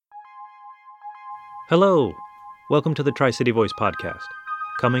Hello! Welcome to the Tri-City Voice podcast.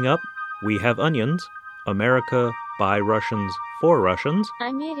 Coming up, we have onions, America by Russians for Russians,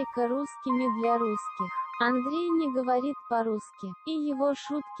 Америка русскими для русских. Андрей не говорит по-русски, и его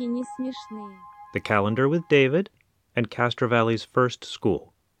шутки не смешные. the calendar with David, and Castro Valley's first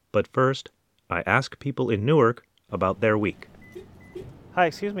school. But first, I ask people in Newark about their week. Hi,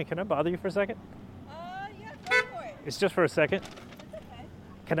 excuse me, can I bother you for a second? Yeah, go for it. It's just for a second. It's okay.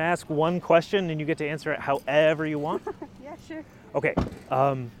 Can I ask one question and you get to answer it however you want? Yeah, sure. Okay,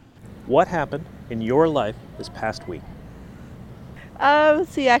 what happened in your life this past week? So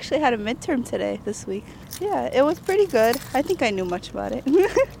you actually had a midterm this week. Yeah, it was pretty good. I think I knew much about it.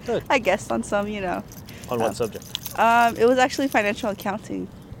 Good. I guessed on some, On what subject? It was actually financial accounting.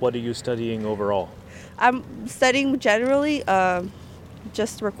 What are you studying overall? I'm studying generally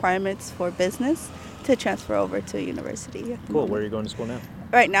just requirements for business to transfer over to university. Cool, where are you going to school now?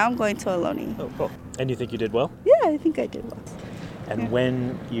 Right now I'm going to Ohlone. Oh, cool. And you think you did well? Yeah, I think I did well. And Yeah.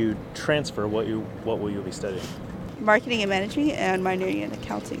 when you transfer, what will you be studying? Marketing and management and minoring in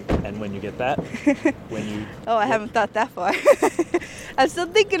accounting. And when you get that, when you Oh, I haven't thought that far. I'm still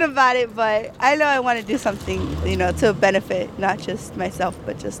thinking about it, but I know I want to do something, to benefit not just myself,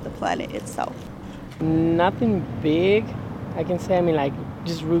 but just the planet itself. Nothing big, I can say.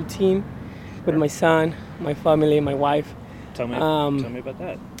 Just routine with my son, my family, my wife. tell me about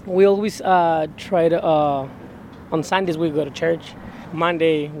that. We always try to, on Sundays we go to church.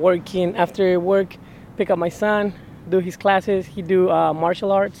 Monday, working. After work, pick up my son, do his classes. He do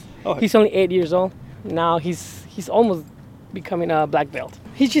martial arts. Oh. He's only 8 years old. Now he's almost becoming a black belt.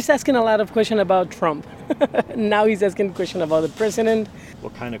 He's just asking a lot of questions about Trump. Now he's asking questions about the president.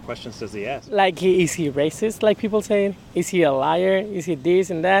 What kind of questions does he ask? Like, is he racist, like people say? Is he a liar? Is he this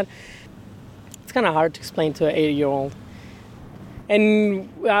and that? It's kind of hard to explain to an 8-year-old. And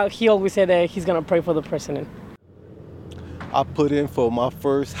he always said that he's going to pray for the president. I put in for my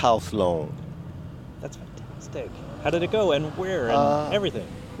first house loan. That's fantastic. How did it go and where and everything?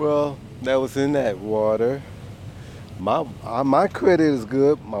 Well, that was in that water. My credit is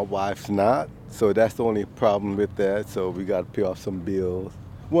good, my wife's not. So that's the only problem with that. So we got to pay off some bills.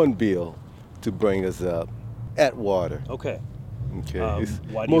 One bill to bring us up at water. Okay. Okay. It's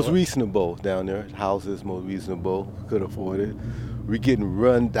why do you most want- reasonable down there. Houses most reasonable. Could afford it. We're getting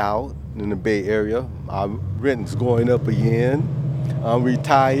run out in the Bay Area. Our rent's going up again. I'm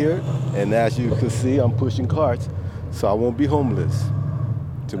retired, and as you can see, I'm pushing carts, so I won't be homeless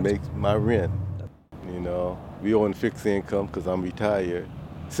to make my rent. We own fixed income because I'm retired.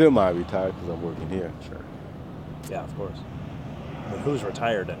 Semi-retired because I'm working here. Sure. Yeah, of course. I mean, who's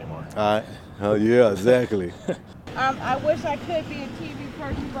retired anymore? Yeah, exactly. I wish I could be a TV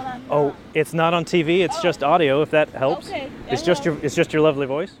person, but I'm not. Oh, it's not on TV. It's just audio. If that helps. Okay, that It's just your lovely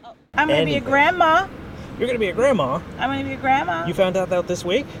voice. I'm going to be a Anyway. grandma. You're gonna be a grandma. I'm going to be a grandma. You found out that this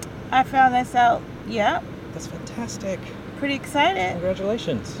week? I found this out. Yep. That's fantastic. Pretty excited.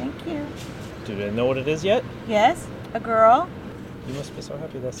 Congratulations. Thank you. Do they know what it is yet? Yes, a girl. You must be so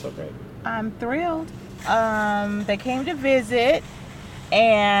happy. That's so great. I'm thrilled. They came to visit,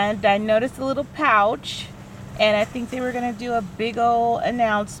 and I noticed a little pouch, and I think they were going to do a big old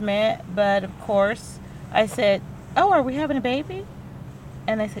announcement, but of course, I said, "Oh, are we having a baby?"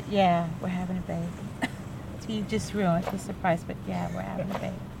 And they said, "Yeah, we're having a baby." So you just ruined the surprise, but yeah, we're having a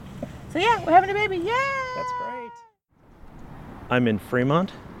baby. So yeah, we're having a baby. Yeah. That's great. I'm in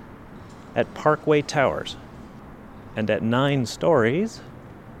Fremont at Parkway Towers. And at 9 stories,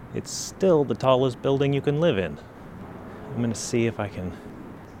 it's still the tallest building you can live in. I'm going to see if I can...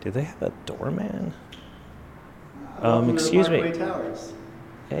 Do they have a doorman? Excuse me. Towers.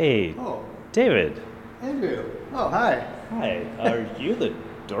 Hey, Oh, David. Andrew. Oh, hi. Hi. Are you the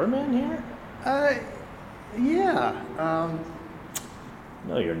doorman here? Yeah.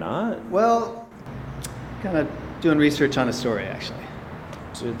 No, you're not. Well, kind of doing research on a story, actually.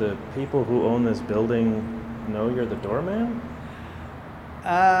 Do the people who own this building know you're the doorman?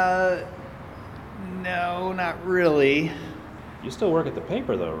 No, not really. You still work at the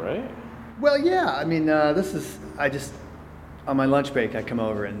paper, though, right? Well, yeah. I mean, on my lunch break, I come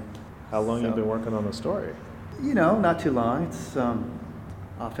over and, How long you So- been working on the story? not too long. It's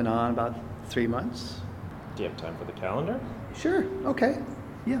off and on about 3 months. Do you have time for the calendar? Sure. Okay.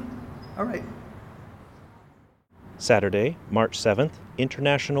 Yeah. All right. Saturday, March 7th,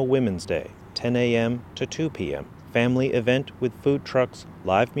 International Women's Day, 10 a.m. to 2 p.m. Family event with food trucks,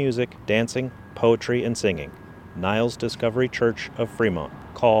 live music, dancing, poetry, and singing. Niles Discovery Church of Fremont.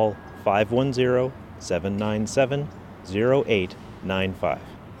 Call 510-797-0895.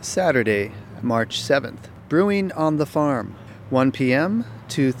 Saturday, March 7th. Brewing on the Farm, 1 p.m.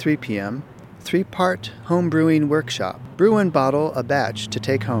 to 3 p.m. 3-part home brewing workshop. Brew and bottle a batch to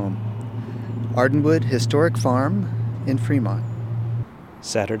take home. Ardenwood Historic Farm in Fremont.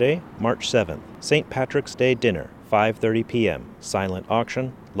 Saturday, March 7th, St. Patrick's Day dinner, 5:30 p.m. Silent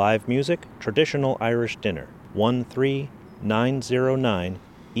auction, live music, traditional Irish dinner. 13909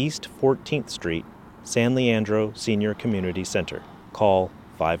 East 14th Street, San Leandro Senior Community Center. Call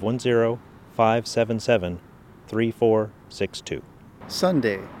 510-577-3462.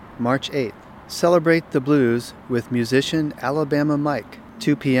 Sunday, March 8th. Celebrate the blues with musician Alabama Mike.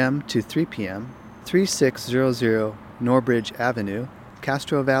 2 p.m. to 3 p.m. 3600 Norbridge Avenue,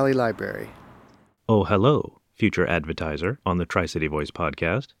 Castro Valley Library. Oh, hello, future advertiser on the Tri-City Voice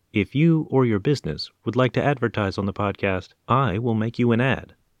podcast. If you or your business would like to advertise on the podcast, I will make you an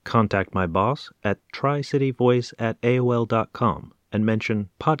ad. Contact my boss at tricityvoice@aol.com and mention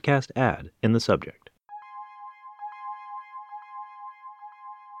podcast ad in the subject.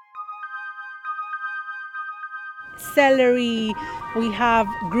 Celery, we have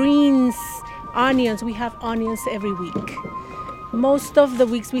greens, onions. We have onions every week. Most of the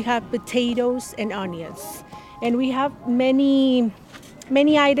weeks we have potatoes and onions. And we have many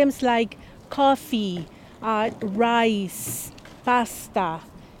items like coffee, rice, pasta,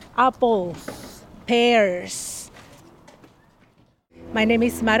 apples, pears. My name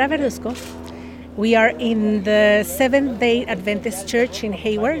is Mara Verduzco. We are in the Seventh-day Adventist Church in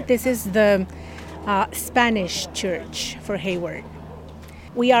Hayward. This is the Spanish church for Hayward.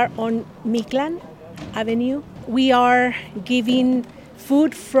 We are on Mictlan Avenue. We are giving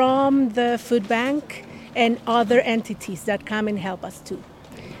food from the food bank and other entities that come and help us too.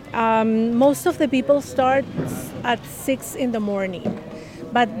 Most of the people start at 6 in the morning,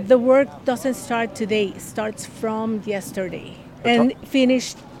 but the work doesn't start today. It starts from yesterday and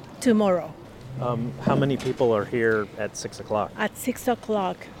finish tomorrow. How many people are here at 6 o'clock? At 6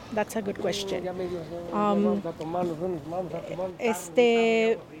 o'clock. That's a good question.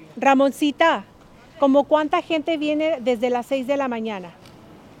 Ramoncita, ¿como cuánta gente viene desde las 6 de la mañana?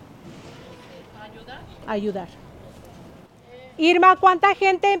 Ayudar. Irma, ¿cuánta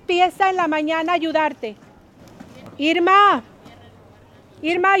gente empieza en la mañana a ayudarte? Irma,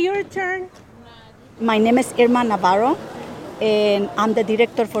 your turn. My name is Irma Navarro, and I'm the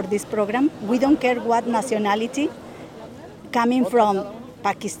director for this program. We don't care what nationality, coming from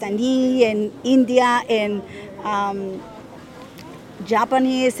Pakistani and India and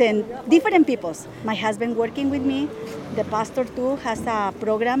Japanese and different peoples. My husband working with me, the pastor too has a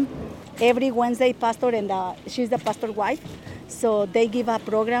program every Wednesday, pastor and she's the pastor's wife. So they give a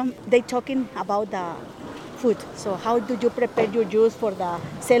program, they talking about the food. So how do you prepare your juice for the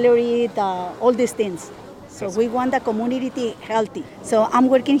celery, all these things. So we want the community healthy. So I'm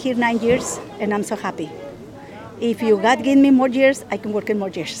working here 9 years and I'm so happy. If you God give me more years, I can work in more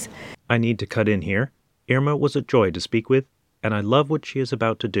years. I need to cut in here. Irma was a joy to speak with, and I love what she is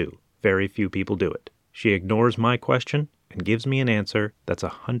about to do. Very few people do it. She ignores my question and gives me an answer that's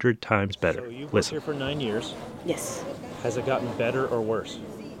 100 times better. So you've worked here for 9 years. Yes. Has it gotten better or worse?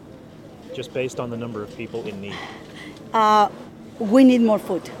 Just based on the number of people in need. We need more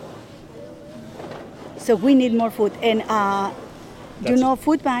food. So we need more food. And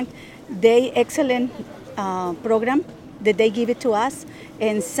Food Bank, they excellent program that they give it to us,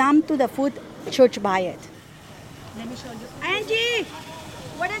 and some to the food church buy it. Let me show you. Angie,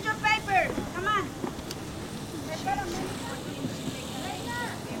 what is your paper? Come on.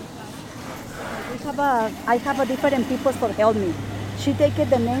 I have a different people for help me. She take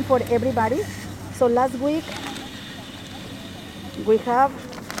the name for everybody. So last week we have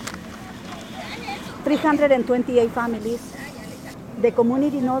 328 families. The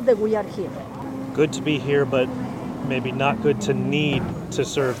community knows that we are here. Good to be here, but maybe not good to need to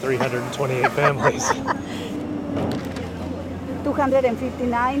serve 328 families.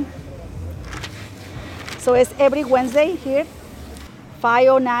 259. So it's every Wednesday here.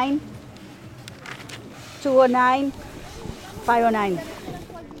 509, 209, 509.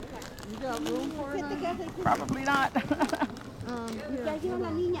 Probably not.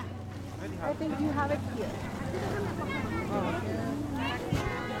 I think you have it here.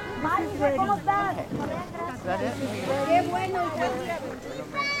 Is that it?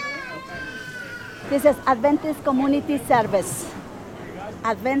 This is Adventist Community Service.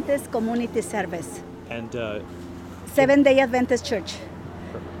 Adventist Community Service. And Seventh-day Adventist Church.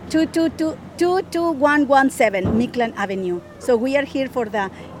 22117 Mictlan Avenue. So we are here for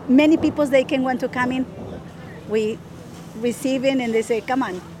the many people they can want to come in. We receive in and they say, come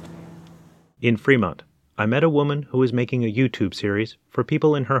on. in Fremont, I met a woman who is making a YouTube series for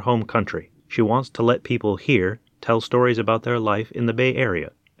people in her home country. She wants to let people here tell stories about their life in the Bay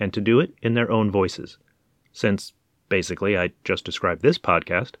Area and to do it in their own voices. Since, basically, I just described this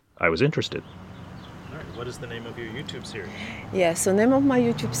podcast, I was interested. All right, what is the name of your YouTube series? Yeah, so name of my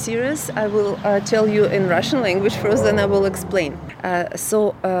YouTube series I will tell you in Russian language first, then I will explain.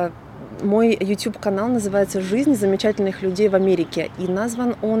 Мой YouTube-канал называется «Жизнь замечательных людей в Америке», и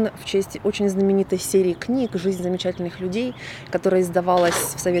назван он в честь очень знаменитой серии книг «Жизнь замечательных людей», которая издавалась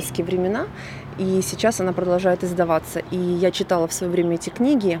в советские времена, и сейчас она продолжает издаваться. И я читала в свое время эти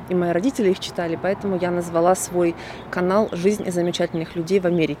книги, и мои родители их читали, поэтому я назвала свой канал «Жизнь замечательных людей в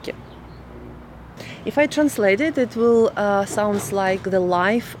Америке». If I translate it, it will sounds like the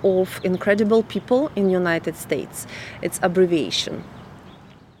life of incredible people in United States. It's abbreviation.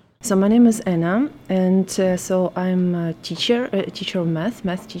 So my name is Anna, and so I'm a teacher of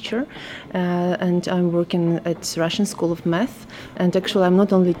math teacher, and I'm working at Russian School of Math. And actually, I'm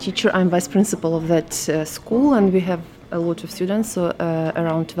not only a teacher, I'm vice principal of that school, and we have a lot of students, so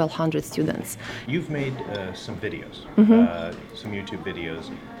around 1,200 students. You've made some videos, some YouTube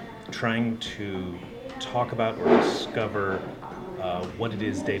videos, trying to talk about or discover what it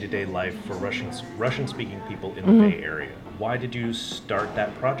is day-to-day life for Russian-speaking people in the Bay Area. Why did you start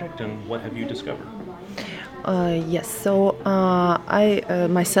that project, and what have you discovered? Yes, so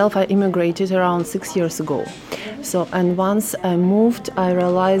I immigrated around 6 years ago. So, and once I moved, I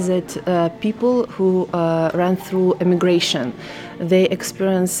realized that people who ran through immigration, they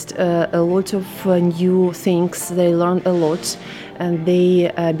experienced a lot of new things. They learned a lot, and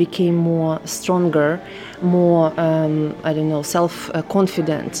they became more stronger, more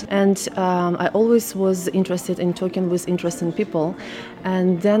self-confident. And I always was interested in talking with interesting people,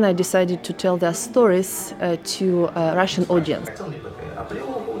 and then I decided to tell their stories to a Russian audience.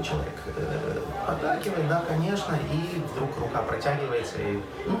 Поддакивает, да, конечно, и вдруг рука протягивается, и...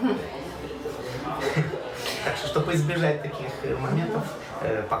 Так что, чтобы избежать таких моментов,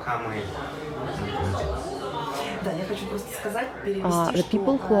 пока мы... The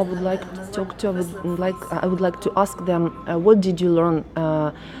people who I would like to talk to, I would like to ask them, what did you learn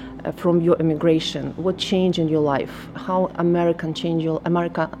from your immigration? What changed in your life? How America changed your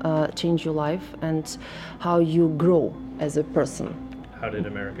life, and how you grow as a person? How did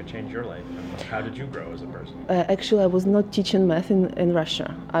America change your life, and how did you grow as a person? Actually, I was not teaching math in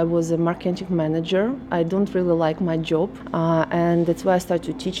Russia. I was a marketing manager. I don't really like my job, and that's why I started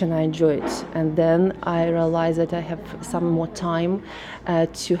to teach, and I enjoy it. And then I realized that I have some more time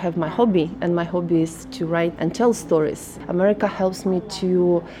to have my hobby, and my hobby is to write and tell stories. America helps me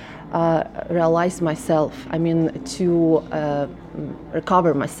to realize myself, to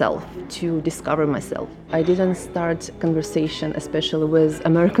recover myself, to discover myself. I didn't start conversation, especially with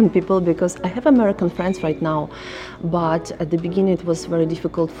American people, because I have American friends right now, but at the beginning it was very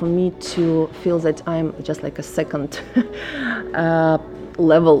difficult for me to feel that I'm just like a second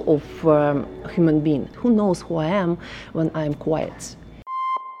level of human being. Who knows who I am when I'm quiet?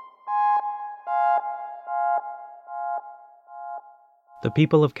 The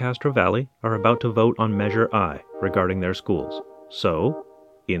people of Castro Valley are about to vote on Measure I regarding their schools. So,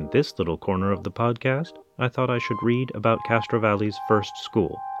 in this little corner of the podcast, I thought I should read about Castro Valley's first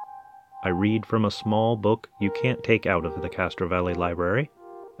school. I read from a small book you can't take out of the Castro Valley Library,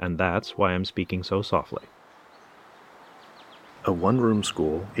 and that's why I'm speaking so softly. A one-room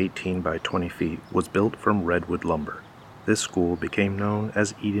school, 18 by 20 feet, was built from redwood lumber. This school became known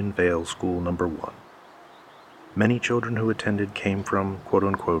as Eden Vale School No. 1. Many children who attended came from,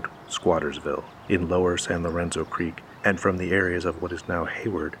 quote-unquote, Squattersville, in lower San Lorenzo Creek, and from the areas of what is now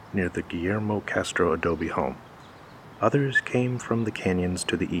Hayward, near the Guillermo Castro adobe home. Others came from the canyons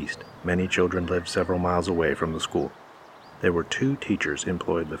to the east. Many children lived several miles away from the school. There were 2 teachers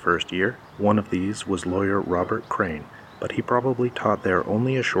employed the first year. One of these was lawyer Robert Crane, but he probably taught there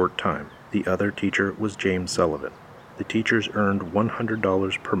only a short time. The other teacher was James Sullivan. The teachers earned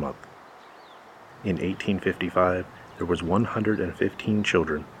 $100 per month. In 1855, there was 115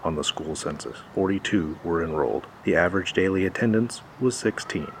 children on the school census. 42 were enrolled. The average daily attendance was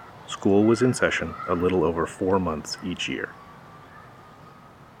 16. School was in session a little over 4 months each year.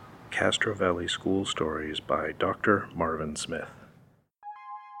 Castro Valley School Stories by Dr. Marvin Smith.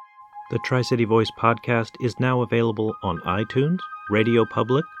 The Tri-City Voice podcast is now available on iTunes, Radio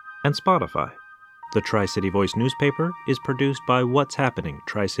Public, and Spotify. The Tri-City Voice newspaper is produced by What's Happening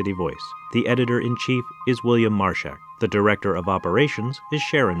Tri-City Voice. The editor-in-chief is William Marshak. The director of operations is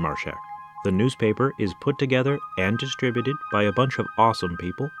Sharon Marshak. The newspaper is put together and distributed by a bunch of awesome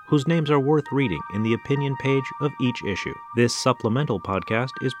people whose names are worth reading in the opinion page of each issue. This supplemental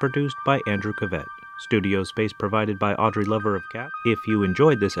podcast is produced by Andrew Cavett. Studio space provided by Audrey Lover of Cat. If you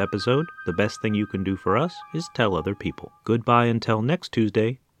enjoyed this episode, the best thing you can do for us is tell other people. Goodbye until next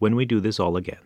Tuesday, when we do this all again.